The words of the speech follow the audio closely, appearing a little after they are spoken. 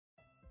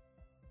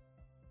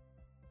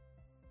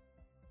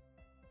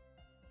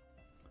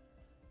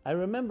I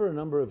remember a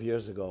number of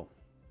years ago,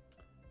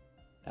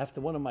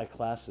 after one of my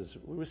classes,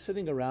 we were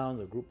sitting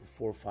around, a group of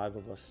 4 or 5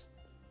 of us,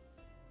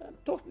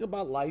 talking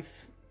about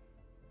life.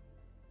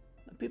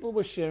 And people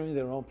were sharing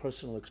their own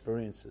personal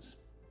experiences.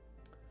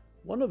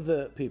 One of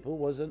the people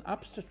was an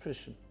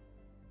obstetrician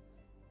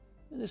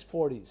in his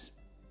 40s.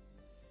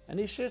 And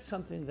he shared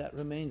something that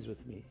remains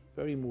with me,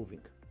 very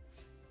moving.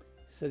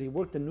 He said he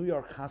worked in New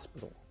York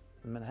Hospital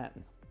in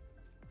Manhattan,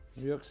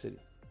 New York City.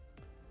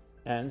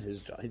 And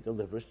he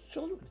delivers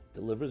children, he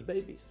delivers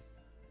babies.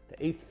 The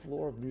 8th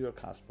floor of New York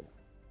Hospital.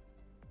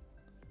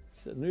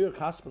 He said New York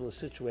Hospital is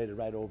situated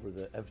right over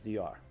the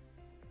FDR.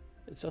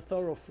 It's a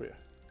thoroughfare,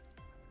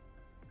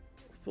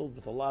 filled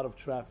with a lot of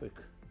traffic.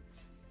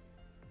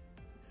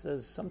 He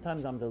says,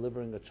 sometimes I'm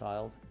delivering a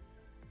child.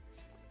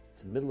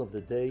 It's the middle of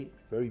the day,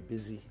 very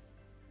busy.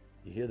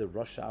 You hear the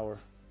rush hour,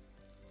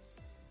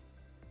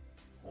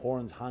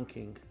 horns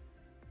honking,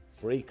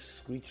 brakes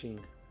screeching.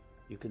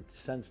 You can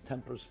sense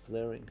tempers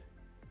flaring.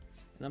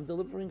 And I'm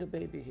delivering a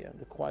baby here in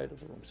the quiet of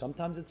the room.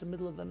 Sometimes it's the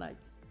middle of the night.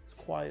 It's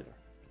quieter.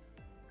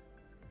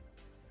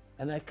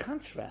 And I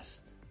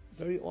contrast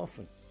very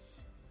often.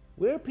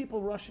 Where are people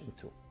rushing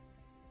to?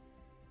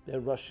 They're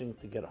rushing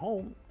to get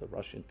home. They're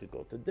rushing to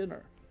go to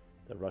dinner.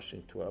 They're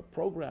rushing to a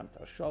program,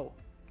 to a show.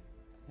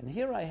 And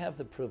here I have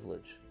the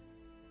privilege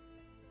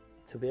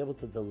to be able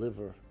to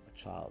deliver a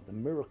child, the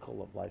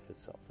miracle of life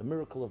itself, the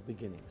miracle of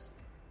beginnings.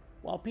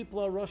 While people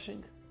are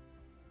rushing,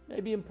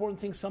 maybe important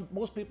things,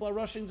 most people are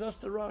rushing just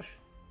to rush.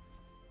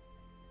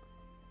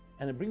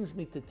 And it brings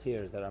me to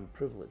tears that I'm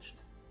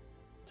privileged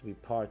to be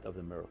part of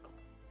the miracle.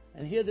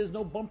 And here there's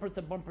no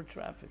bumper-to-bumper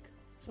traffic.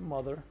 It's a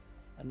mother,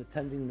 an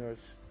attending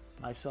nurse,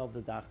 myself,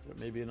 the doctor,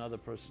 maybe another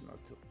person or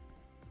two.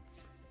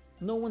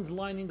 No one's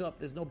lining up.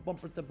 There's no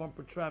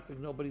bumper-to-bumper traffic.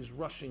 Nobody's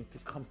rushing to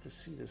come to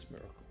see this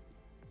miracle.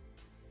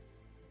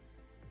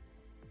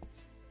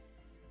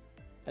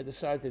 I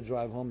decided to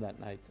drive home that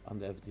night on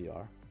the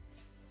FDR.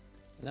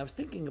 And I was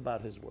thinking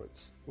about his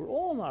words. We're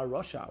all in our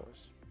rush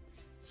hours.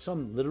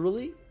 Some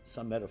literally,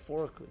 some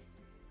metaphorically.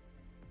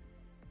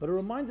 But it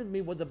reminded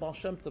me what the Baal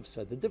Shem Tov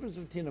said. The difference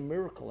between a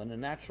miracle and a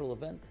natural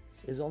event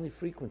is only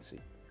frequency.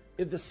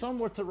 If the sun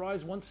were to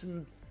rise once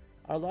in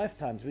our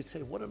lifetimes, we'd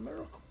say, what a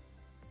miracle.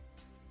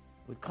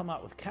 We'd come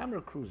out with camera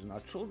crews and our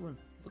children,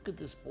 look at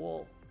this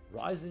ball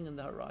rising in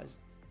the horizon.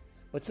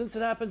 But since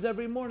it happens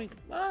every morning,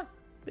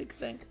 big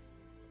thing.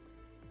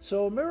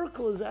 So a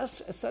miracle is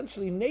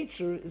essentially,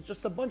 nature is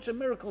just a bunch of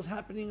miracles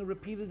happening in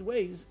repeated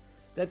ways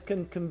that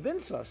can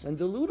convince us and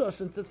delude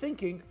us into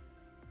thinking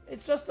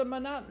it's just a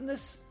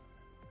monotonous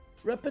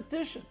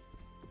repetition,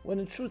 when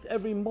in truth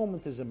every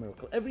moment is a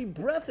miracle. Every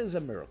breath is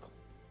a miracle.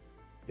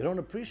 You don't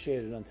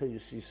appreciate it until you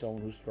see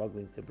someone who's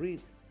struggling to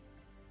breathe.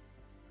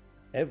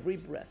 Every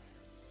breath.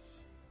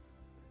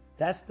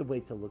 That's the way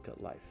to look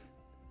at life.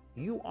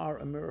 You are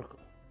a miracle.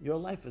 Your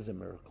life is a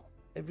miracle.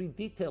 Every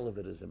detail of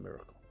it is a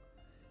miracle.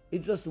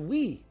 It's just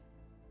we,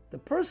 the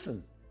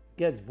person,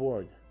 gets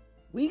bored.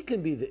 We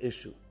can be the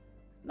issue,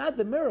 not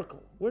the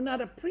miracle. We're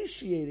not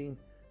appreciating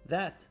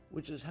that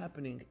which is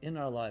happening in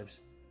our lives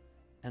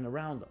and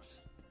around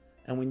us.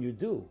 And when you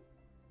do,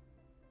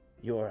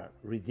 you're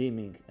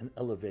redeeming and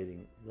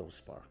elevating those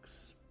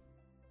sparks.